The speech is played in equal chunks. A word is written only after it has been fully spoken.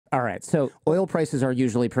All right. So oil prices are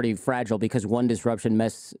usually pretty fragile because one disruption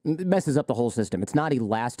messes up the whole system. It's not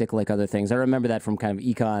elastic like other things. I remember that from kind of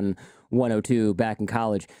Econ 102 back in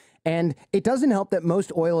college. And it doesn't help that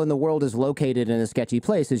most oil in the world is located in a sketchy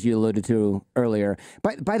place, as you alluded to earlier.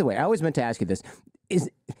 By the way, I always meant to ask you this. Is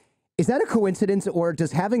is that a coincidence, or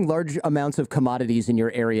does having large amounts of commodities in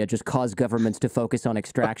your area just cause governments to focus on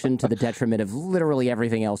extraction to the detriment of literally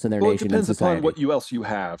everything else in their Well, it nation and depends upon society? what you else you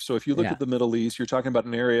have. So if you look Yeah. at the Middle East, you're talking about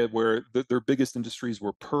an area where their biggest industries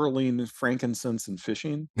were pearling, frankincense, and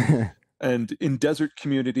fishing. And in desert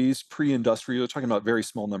communities, pre-industrial, you're talking about very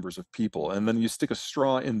small numbers of people. And then you stick a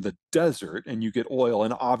straw in the desert and you get oil,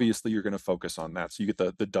 and obviously you're going to focus on that. So you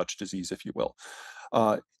get the Dutch disease, if you will.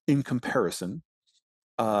 In comparison,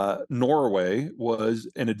 Norway was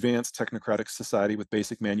an advanced technocratic society with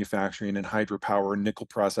basic manufacturing and hydropower and nickel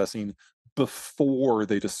processing before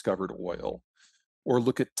they discovered oil. Or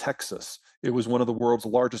look at Texas. It was one of the world's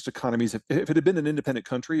largest economies. If it had been an independent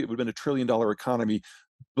country, it would have been $1 trillion economy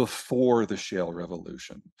before the shale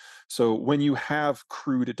revolution. So when you have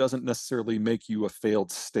crude, it doesn't necessarily make you a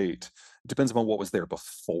failed state. It depends upon what was there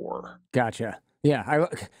before. Gotcha. Yeah,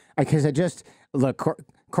 because I just look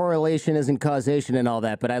correlation isn't causation and all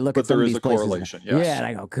that, but I look at But some there of is these a places, correlation, yeah, yes. and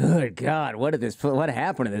I go, "Good God, what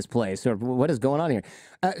happened to this place, or what is going on here?"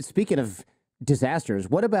 Speaking of disasters,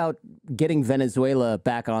 what about getting Venezuela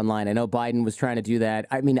back online? I know Biden was trying to do that.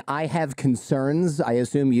 I mean, I have concerns. I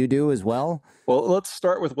assume you do as well. Well, let's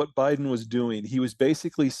start with what Biden was doing. He was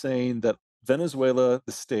basically saying that Venezuela,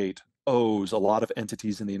 the state, owes a lot of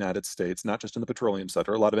entities in the United States, not just in the petroleum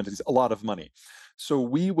sector, a lot of entities, a lot of money. So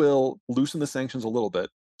we will loosen the sanctions a little bit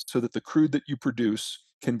so that the crude that you produce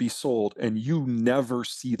can be sold and you never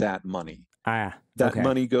see that money. Ah, That okay.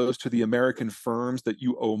 money goes to the American firms that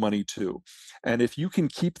you owe money to. And if you can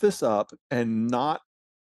keep this up and not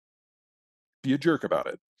be a jerk about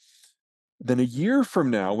it, then a year from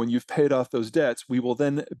now, when you've paid off those debts, we will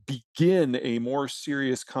then begin a more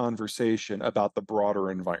serious conversation about the broader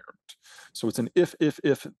environment. So it's an if,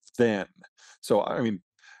 then. So, I mean,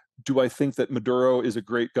 do I think that Maduro is a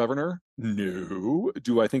great governor? No.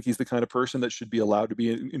 Do I think he's the kind of person that should be allowed to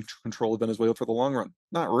be in control of Venezuela for the long run?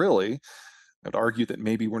 Not really. I'd argue that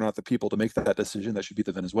maybe we're not the people to make that decision. That should be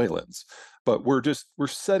the Venezuelans. But we're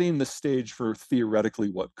setting the stage for theoretically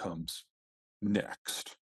what comes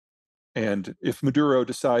next. And if Maduro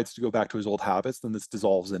decides to go back to his old habits, then this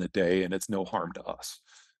dissolves in a day and it's no harm to us.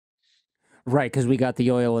 Right, because we got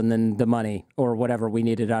the oil and then the money or whatever we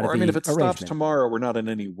needed out of Or, I mean, if the it stops arrangement. tomorrow, we're not in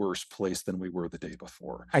any worse place than we were the day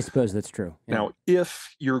before. I suppose that's true. Yeah. Now,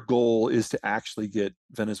 if your goal is to actually get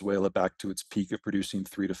Venezuela back to its peak of producing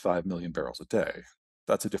 3 to 5 million barrels a day,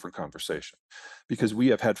 that's a different conversation because we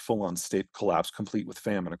have had full on state collapse, complete with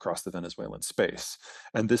famine across the Venezuelan space.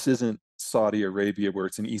 And this isn't Saudi Arabia where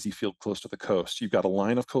it's an easy field close to the coast. You've got a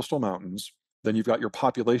line of coastal mountains, then you've got your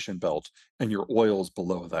population belt, and your oil's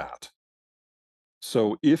below that.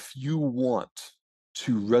 So if you want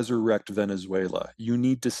to resurrect Venezuela, you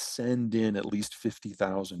need to send in at least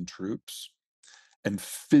 50,000 troops and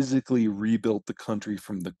physically rebuild the country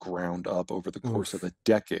from the ground up over the course of Oof. a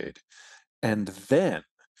decade. And then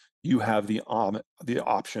you have the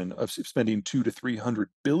option of spending 2 to 300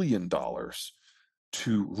 billion dollars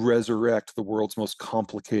to resurrect the world's most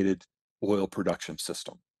complicated oil production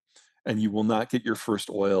system. And you will not get your first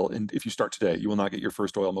oil, and if you start today, you will not get your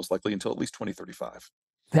first oil most likely until at least 2035.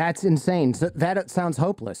 That's insane. So that sounds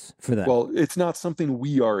hopeless for them. Well, it's not something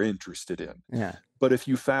we are interested in. Yeah. But if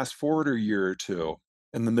you fast forward a year or two,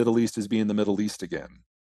 and the Middle East is being the Middle East again,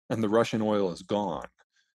 and the Russian oil is gone,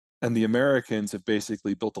 and the Americans have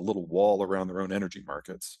basically built a little wall around their own energy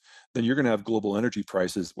markets, then you're going to have global energy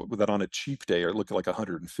prices that on a cheap day are looking like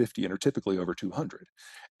 150 and are typically over 200.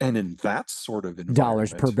 And in that sort of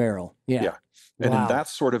Dollars per environment, barrel. Yeah. yeah, and in Wow. that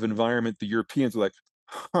sort of environment, the Europeans are like,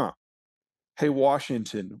 huh, hey,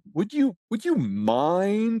 Washington, would you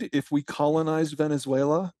mind if we colonized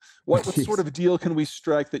Venezuela? What sort Jeez. of deal can we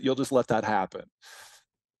strike that you'll just let that happen?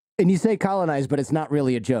 And you say colonize, but it's not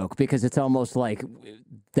really a joke because it's almost like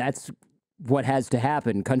that's what has to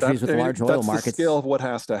happen. Countries with I large mean, oil that's the scale markets. of what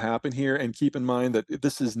has to happen here. And keep in mind that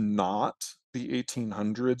this is not the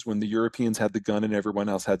 1800s when the Europeans had the gun and everyone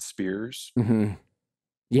else had spears. Hmm.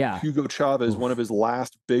 Yeah. Hugo Chavez, one of Oof. his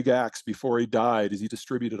last big acts before he died, is he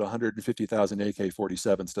distributed 150,000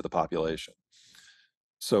 AK-47s to the population.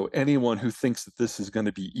 So anyone who thinks that this is going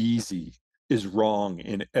to be easy is wrong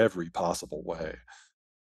in every possible way.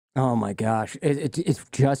 Oh my gosh.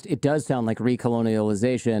 It does sound like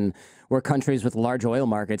recolonialization where countries with large oil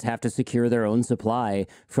markets have to secure their own supply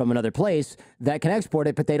from another place that can export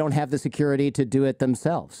it, but they don't have the security to do it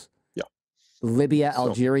themselves. Yeah. Libya, So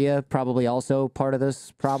Algeria, probably also part of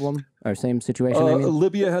this problem or same situation. I mean,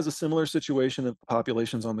 Libya has a similar situation. The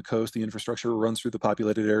population's on the coast, the infrastructure runs through the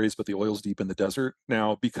populated areas, but the oil's deep in the desert.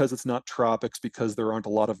 Now, because it's not tropics, because there aren't a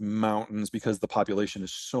lot of mountains, because the population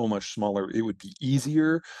is so much smaller, it would be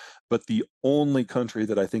easier. But the only country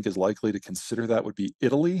that I think is likely to consider that would be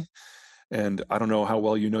Italy. And I don't know how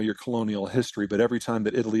well you know your colonial history, but every time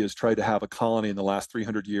that Italy has tried to have a colony in the last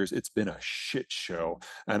 300 years, it's been a shit show.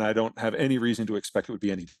 And I don't have any reason to expect it would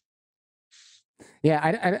be any.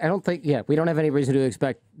 yeah, I don't think, yeah, we don't have any reason to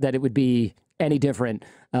expect that it would be any different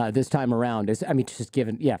this time around. I mean, just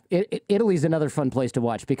given, yeah, Italy's another fun place to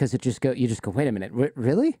watch because you just go, wait a minute,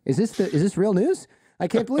 really? Is this real news? I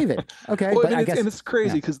can't believe it. Okay, Well, I but mean, I guess, it's crazy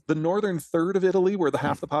yeah. because the northern third of Italy, where the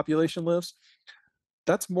half the population lives,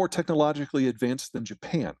 that's more technologically advanced than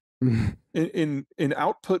Japan. In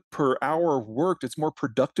output per hour worked, it's more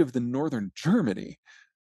productive than northern Germany.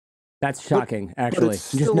 That's But shocking, but it's actually. Just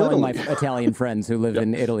still knowing my Italy. Italian friends who live Yeah,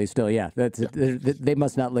 in Italy still, yeah, yeah. they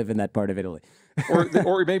must not live in that part of Italy.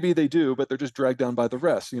 Or maybe they do, but they're just dragged down by the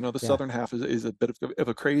rest. The Yeah. southern half is a bit of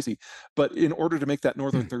a crazy. But in order to make that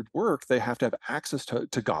northern third work, they have to have access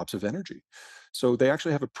to gobs of energy. So they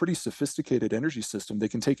actually have a pretty sophisticated energy system. They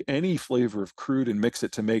can take any flavor of crude and mix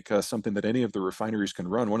it to make something that any of the refineries can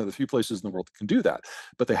run. One of the few places in the world that can do that.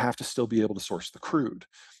 But they have to still be able to source the crude.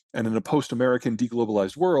 And in a post-American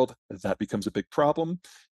deglobalized world, that becomes a big problem.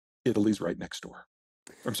 Italy's right next door.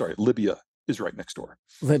 I'm sorry, Libya is right next door.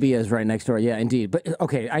 Libya is right next door. Yeah, indeed. But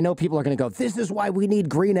okay, I know people are going to go, this is why we need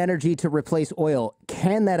green energy to replace oil.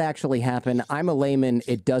 Can that actually happen? I'm a layman.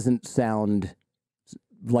 It doesn't sound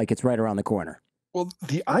like it's right around the corner. Well,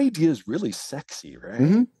 the idea is really sexy, Hmm.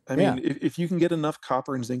 right? I Yeah. mean, if you can get enough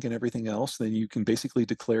copper and zinc and everything else, then you can basically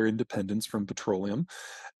declare independence from petroleum.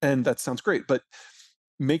 And that sounds great. But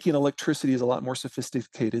making electricity is a lot more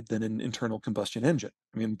sophisticated than an internal combustion engine.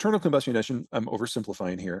 I mean, internal combustion engine, I'm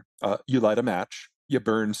oversimplifying here. You light a match, you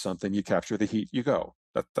burn something, you capture the heat, you go.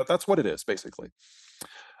 That's what it is, basically.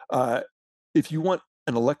 Uh, if you want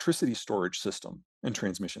an electricity storage system and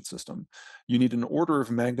transmission system, you need an order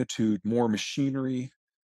of magnitude more machinery,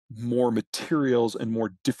 more materials, and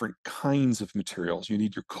more different kinds of materials. You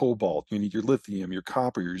need your cobalt, you need your lithium, your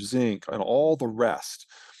copper, your zinc, and all the rest.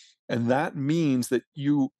 And that means that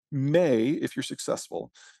you may, if you're successful,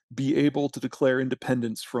 be able to declare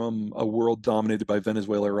independence from a world dominated by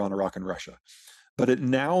Venezuela, Iran, Iraq, and Russia. But it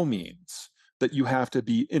now means that you have to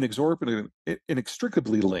be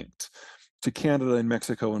inextricably linked to Canada and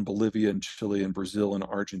Mexico and Bolivia and Chile and Brazil and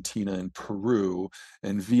Argentina and Peru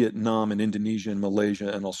and Vietnam and Indonesia and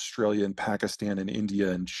Malaysia and Australia and Pakistan and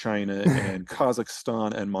India and China and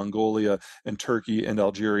Kazakhstan and Mongolia and Turkey and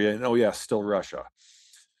Algeria and, oh yeah, still Russia.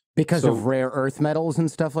 Because of So, rare earth metals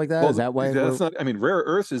and stuff like that? Is well, that why that's we're. not, I mean, rare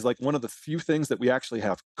earths is like one of the few things that we actually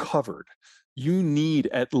have covered. You need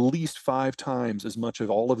at least 5 times as much of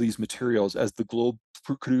all of these materials as the globe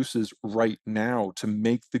produces right now to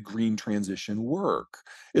make the green transition work.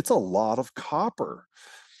 It's a lot of copper.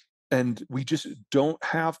 And we just don't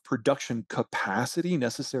have production capacity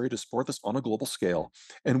necessary to support this on a global scale.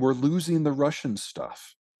 And we're losing the Russian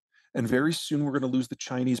stuff. And very soon we're going to lose the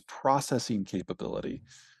Chinese processing capability.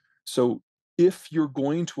 So if you're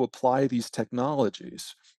going to apply these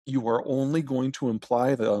technologies, you are only going to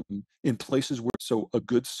apply them in places where, so a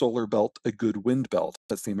good solar belt, a good wind belt,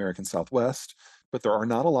 that's the American Southwest, but there are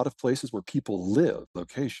not a lot of places where people live,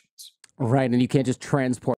 locations. Right. And you can't just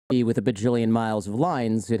transport me with a bajillion miles of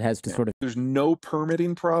lines. It has to Yeah. sort of. There's no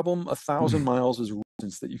permitting problem. 1,000 miles is a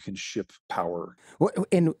distance that you can ship power.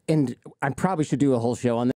 And I probably should do a whole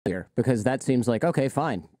show on that here because that seems like, okay,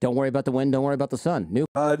 fine. Don't worry about the wind. Don't worry about the sun.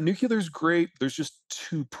 Nuclear's great. There's just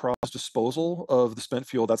two problems. Disposal of the spent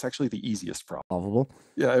fuel. That's actually the easiest problem. Solvable.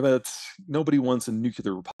 Yeah, I mean, nobody wants a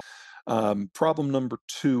nuclear republic. Problem number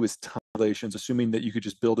 2 is time relations, assuming that you could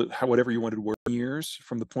just build it whatever you wanted to work years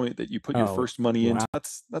from the point that you put your Oh, first money into. wow.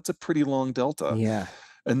 That's a pretty long delta. Yeah.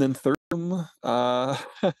 And then third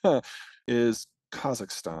is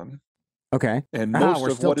Kazakhstan. Okay. And Ah, most we're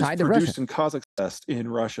of still what is tied to Russia. produced in Kazakhstan in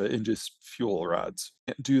Russia in just fuel rods.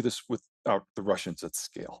 Can't do this without the Russians at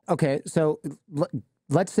scale. Okay. So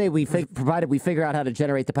let's say provided we figure out how to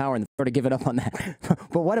generate the power and sort of give it up on that.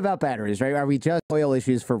 But what about batteries, right? Are we just oil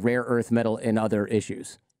issues for rare earth metal and other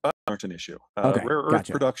issues? Aren't an issue. Okay. Rare earth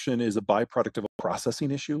Gotcha. production is a byproduct of a processing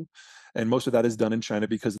issue, and most of that is done in China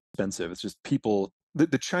because it's expensive. It's just people.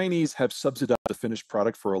 The Chinese have subsidized the finished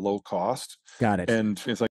product for a low cost, Got it. and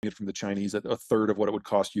it's like you get from the Chinese at a third of what it would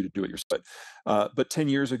cost you to do it yourself. But 10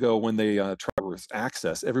 years ago, when they tried with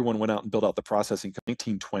access, everyone went out and built out the processing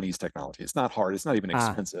 1920s technology. It's not hard. It's not even Ah,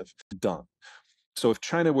 expensive. Done. So if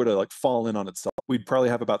China were to like fall in on itself, we'd probably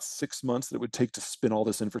have about 6 months that it would take to spin all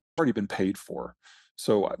this infrastructure already been paid for.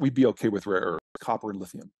 So we'd be okay with rare earth, copper and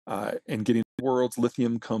lithium. And getting the world's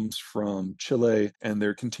lithium comes from Chile, and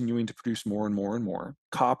they're continuing to produce more and more and more.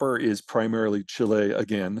 Copper is primarily Chile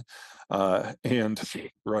again, and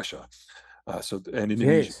Russia. And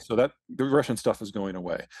Indonesia. Jeez. So that the Russian stuff is going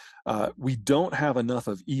away. We don't have enough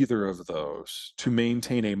of either of those to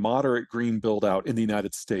maintain a moderate green build out in the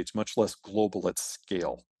United States, much less global at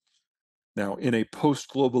scale. Now, in a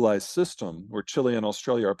post-globalized system where Chile and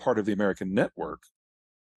Australia are part of the American network,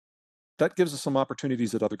 that gives us some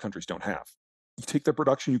opportunities that other countries don't have. You take their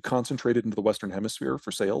production, you concentrate it into the Western Hemisphere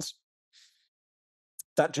for sales.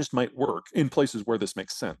 That just might work in places where this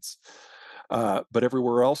makes sense. But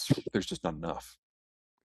everywhere else, there's just not enough.